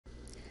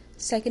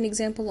second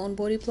example on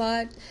Bode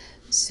plot.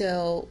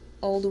 So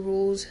all the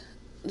rules,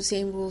 the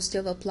same rules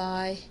still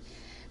apply.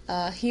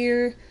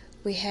 Here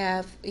we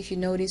have, if you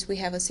notice, we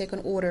have a second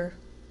order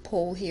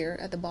pole here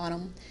at the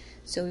bottom,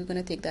 so we're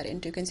going to take that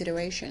into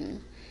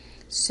consideration.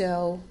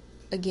 So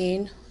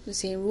again, the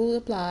same rule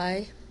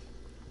apply.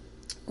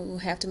 We'll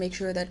have to make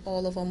sure that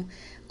all of them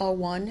are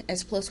 1.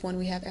 S plus 1,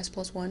 we have S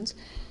plus 1s.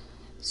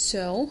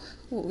 So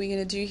what we're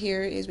going to do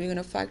here is we're going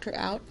to factor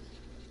out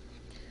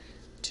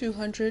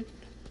 200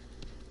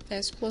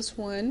 S plus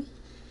 1.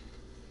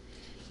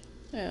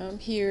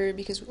 Here,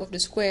 because of the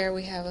square,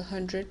 we have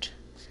 100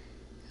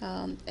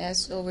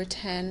 S over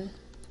 10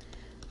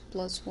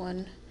 plus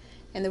 1.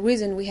 And the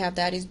reason we have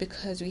that is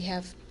because we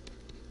have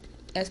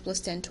S plus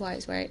 10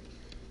 twice, right?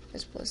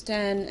 S plus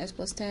 10, S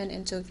plus 10.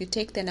 And so if you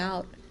take 10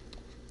 out,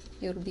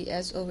 it will be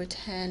S over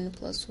 10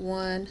 plus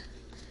 1.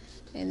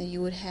 And then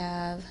you would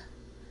have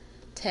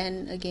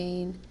 10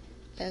 again,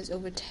 S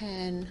over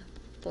 10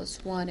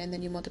 plus 1. And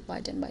then you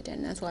multiply 10 by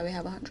 10. That's why we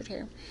have 100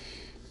 here.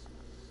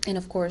 And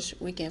of course,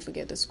 we can't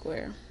forget the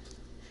square.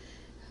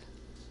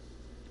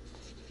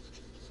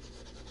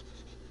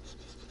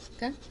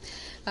 Okay.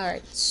 All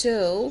right.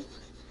 So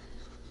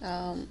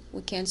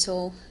we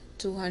cancel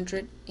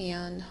 200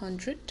 and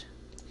 100.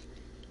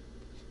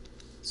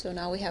 So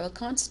now we have a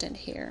constant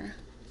here.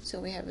 So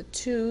we have a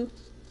 2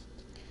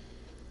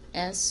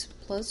 S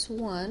plus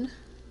 1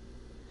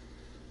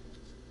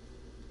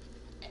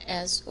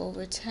 S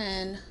over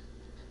 10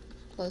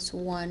 plus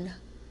 1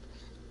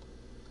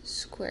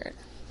 squared.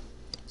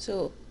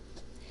 So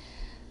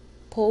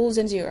poles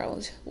and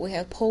zeros. We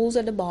have poles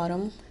at the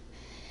bottom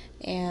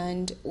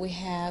and we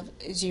have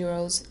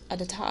zeros at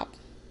the top.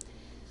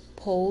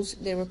 Poles,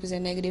 they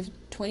represent negative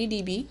 20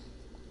 dB,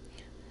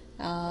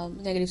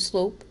 negative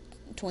slope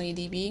 20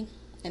 dB,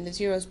 and the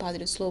zeros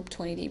positive slope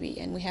 20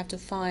 dB. And we have to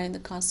find the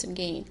constant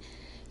gain.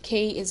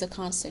 K is a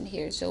constant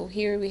here. So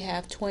here we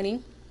have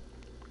 20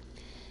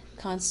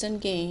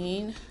 constant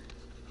gain.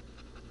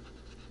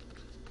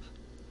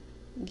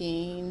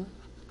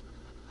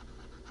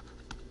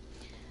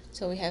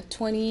 So we have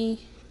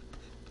 20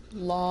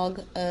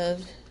 log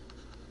of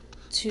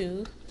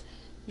 2.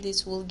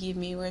 This will give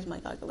me, where's my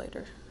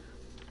calculator?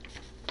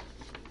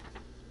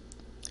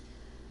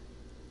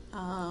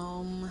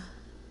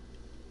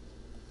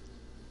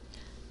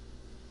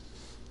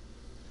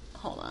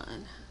 Hold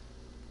on.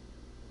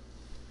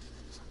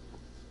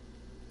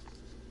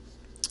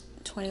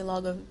 20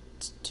 log of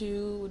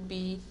 2 would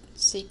be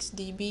 6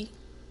 dB.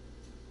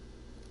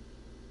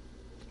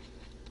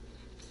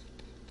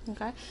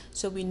 Okay,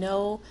 so we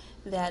know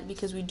that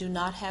because we do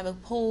not have a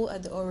pole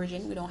at the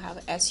origin, we don't have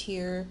an S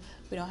here,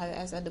 we don't have an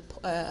S at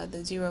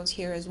the zeros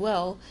here as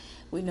well,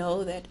 we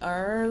know that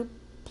our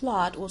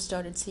plot will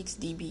start at 6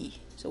 dB.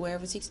 So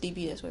wherever 6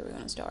 dB, that's where we're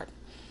going to start.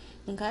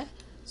 Okay,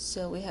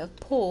 so we have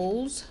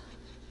poles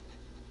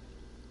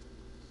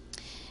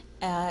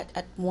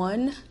at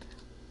 1,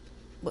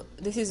 but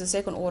this is a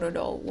second order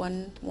though,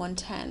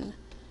 110.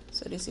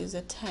 So this is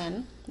a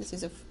 10, this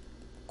is a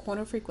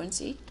corner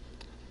frequency,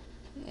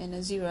 and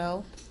a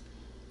 0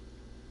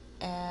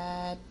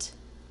 at,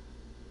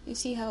 you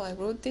see how I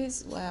wrote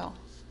this? Wow,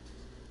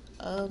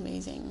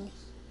 amazing.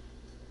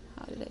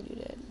 How did I do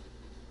that?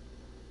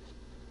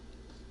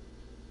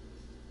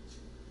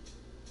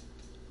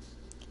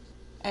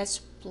 S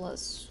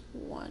plus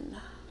 1.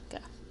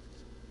 Okay,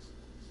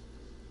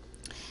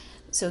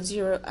 so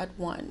 0 at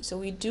 1. So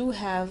we do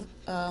have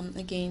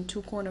again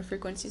 2 corner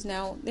frequencies.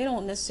 Now they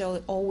don't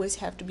necessarily always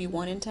have to be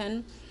 1 and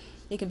 10.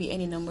 It can be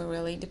any number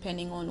really,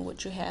 depending on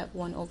what you have,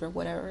 1 over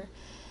whatever.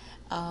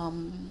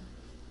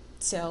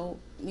 So,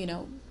 you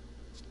know,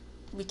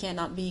 we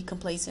cannot be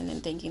complacent in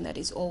thinking that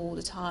it's all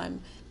the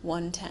time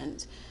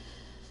 1/10.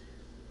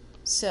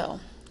 So,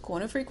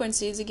 corner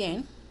frequencies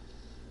again,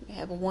 we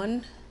have a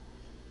 1,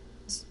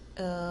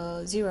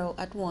 0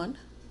 at 1.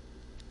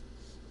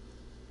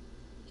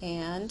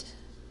 And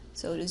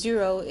so the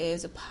 0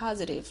 is a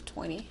positive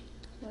 20.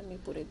 Let me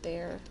put it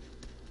there.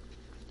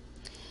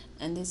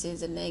 And this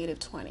is a negative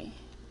 20.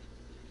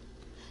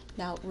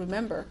 Now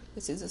remember,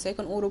 this is a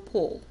second order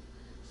pole.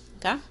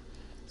 Okay,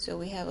 so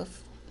we have a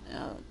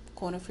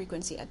corner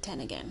frequency at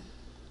 10 again.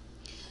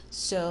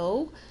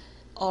 So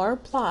our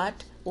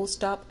plot will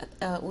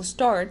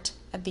start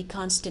at the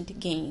constant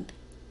gain,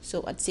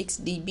 so at 6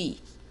 dB,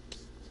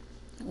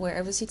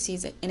 wherever 6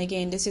 is. And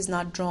again, this is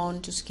not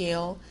drawn to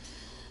scale,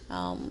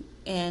 and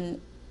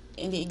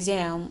in the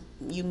exam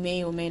you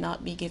may or may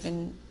not be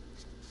given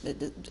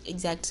the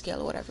exact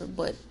scale or whatever,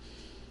 but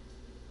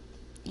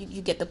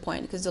you get the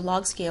point, because the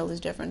log scale is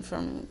different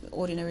from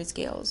ordinary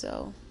scale.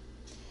 So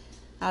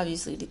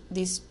obviously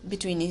this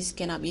between these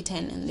cannot be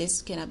 10 and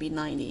this cannot be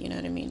 90, you know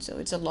what I mean? So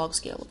it's a log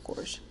scale, of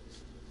course.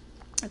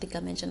 I think I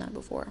mentioned that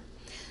before.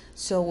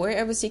 So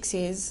wherever 6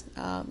 is,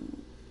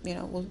 you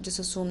know, we'll just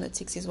assume that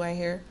 6 is right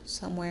here,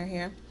 somewhere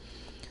here.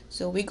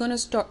 So we're gonna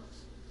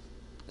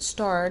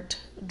start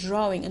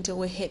drawing until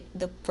we hit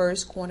the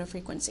first corner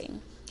frequency.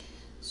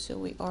 So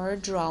we are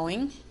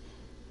drawing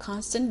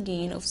constant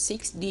gain of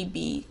 6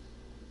 dB.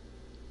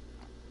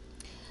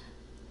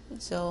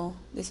 So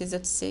this is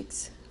at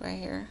 6 right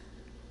here.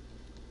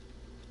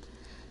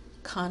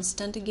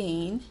 Constant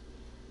gain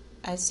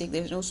at 6.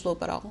 There's no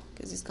slope at all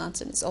because it's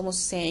constant. It's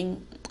almost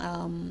saying,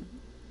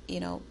 you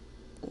know,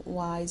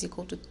 y is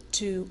equal to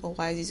 2 or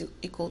y is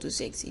equal to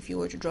 6 if you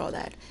were to draw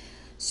that.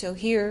 So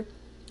here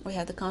we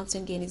have the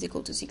constant gain is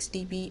equal to 6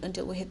 dB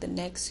until we hit the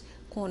next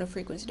corner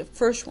frequency, the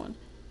first one.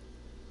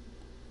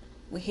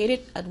 We hit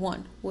it at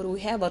 1. What do we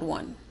have at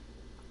 1?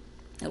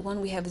 At 1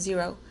 we have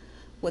 0.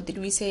 What did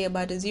we say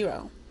about the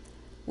 0?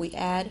 We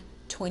add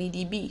 20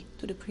 dB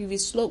to the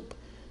previous slope.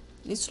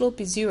 This slope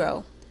is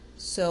 0,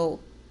 so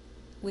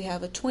we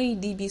have a 20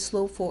 dB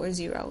slope for a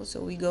 0.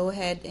 So we go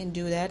ahead and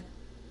do that.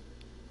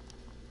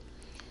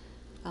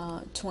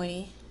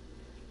 20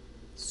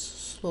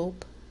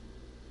 slope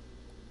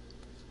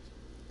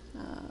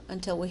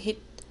until we hit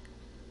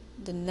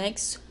the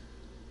next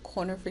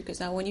corner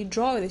frequency. Now when you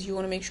draw this, you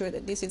want to make sure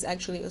that this is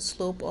actually a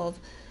slope of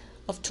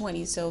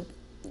 20. So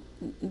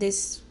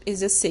this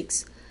is a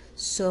 6.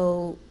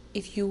 So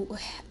if you,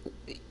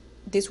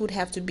 this would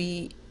have to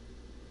be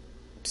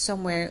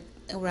somewhere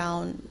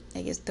around,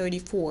 I guess,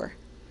 34.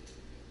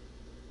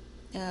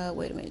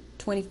 Wait a minute,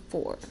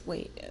 24.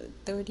 Wait,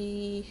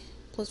 30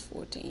 plus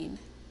 14.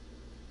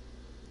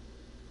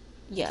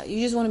 Yeah, you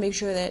just want to make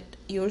sure that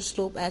your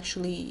slope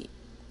actually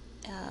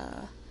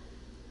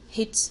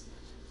hits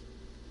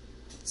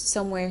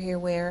somewhere here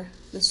where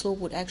the slope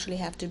would actually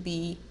have to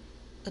be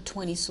a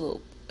 20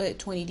 slope,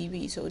 20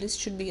 dB. So this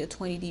should be a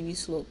 20 dB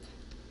slope.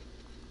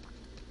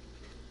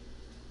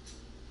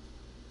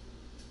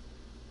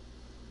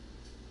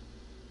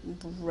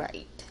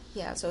 Right.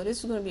 Yeah, so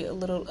this is going to be a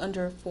little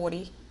under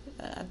 40,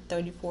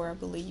 34, I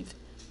believe.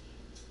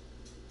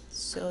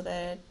 So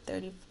that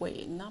 30,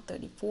 wait, not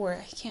 34.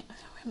 I can't,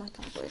 where am I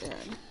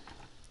calculating?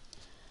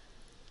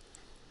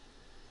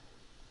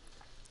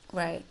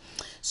 Right.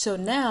 So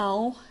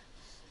now,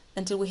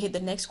 until we hit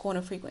the next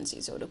corner frequency.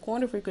 So the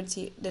corner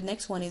frequency, the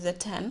next one is at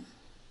 10.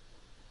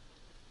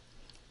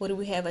 What do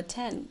we have at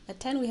 10? At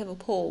 10 we have a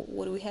pole.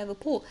 What do we have a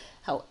pole?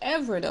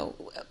 However, though,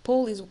 a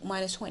pole is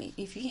minus 20.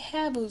 If you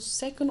have a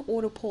second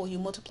order pole, you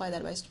multiply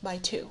that by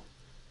 2.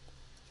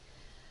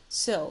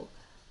 So,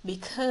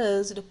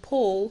 because the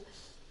pole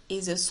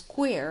is a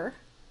square,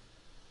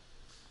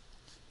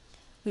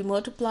 we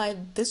multiply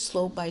this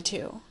slope by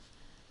 2.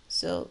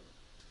 So,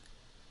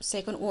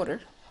 second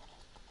order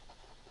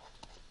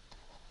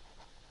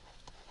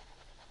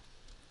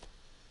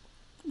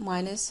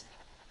minus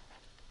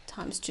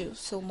times 2.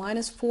 So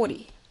minus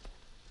 40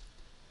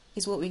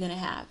 is what we're going to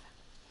have.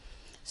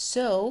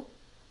 So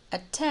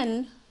at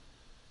 10,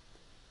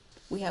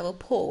 we have a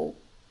pole.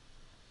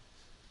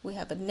 We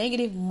have a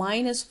negative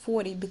minus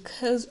 40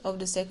 because of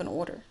the second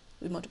order.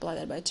 We multiply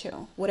that by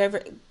 2.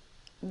 Whatever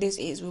this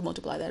is, we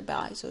multiply that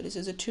by. So this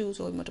is a 2,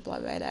 so we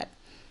multiply by that.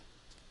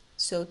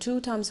 So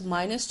 2 times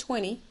minus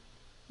 20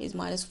 is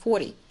minus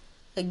 40.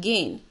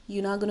 Again,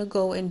 you're not going to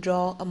go and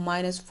draw a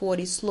minus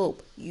 40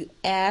 slope. You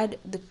add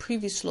the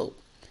previous slope.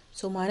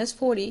 So minus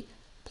 40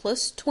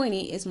 plus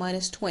 20 is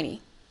minus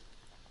 20.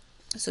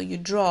 So you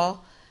draw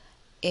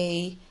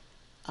a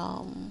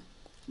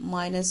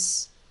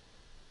minus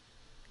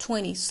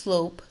 20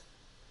 slope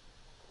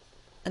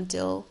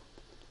until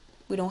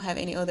we don't have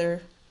any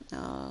other,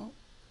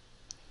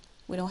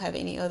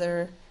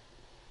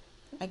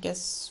 I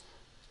guess,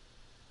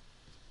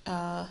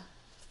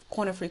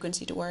 corner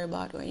frequency to worry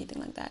about or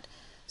anything like that.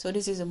 So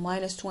this is a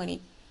minus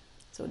 20.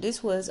 So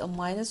this was a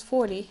minus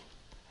 40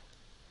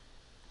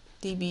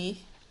 dB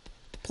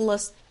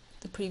plus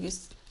the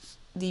previous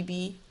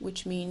dB,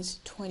 which means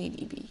 20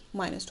 dB,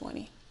 minus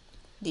 20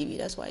 dB.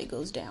 That's why it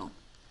goes down.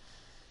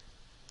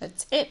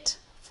 That's it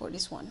for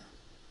this one.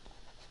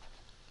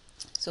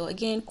 So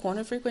again,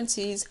 corner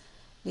frequencies,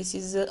 this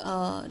is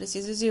a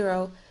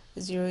 0.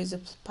 The 0 is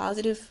a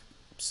positive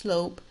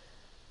slope,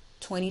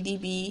 20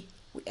 dB.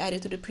 We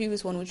added to the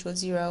previous one, which was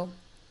 0.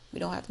 We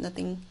don't have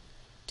nothing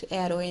to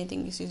add or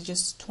anything. This is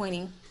just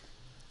 20.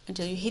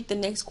 Until you hit the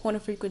next corner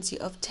frequency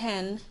of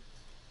 10,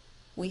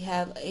 we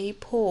have a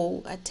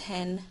pole at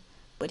 10.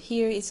 But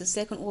here it's a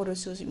second order,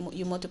 so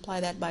you multiply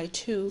that by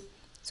 2.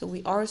 So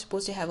we are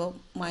supposed to have a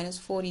minus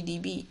 40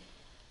 dB.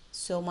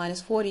 So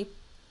minus 40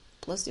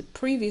 plus the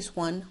previous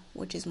one,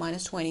 which is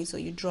minus 20. So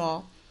you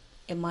draw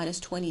a minus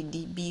 20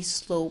 dB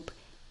slope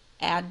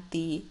at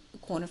the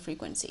corner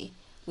frequency.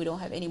 We don't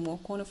have any more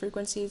corner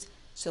frequencies,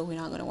 so we're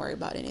not going to worry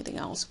about anything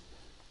else.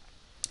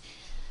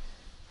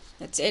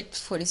 That's it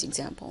for this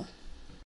example.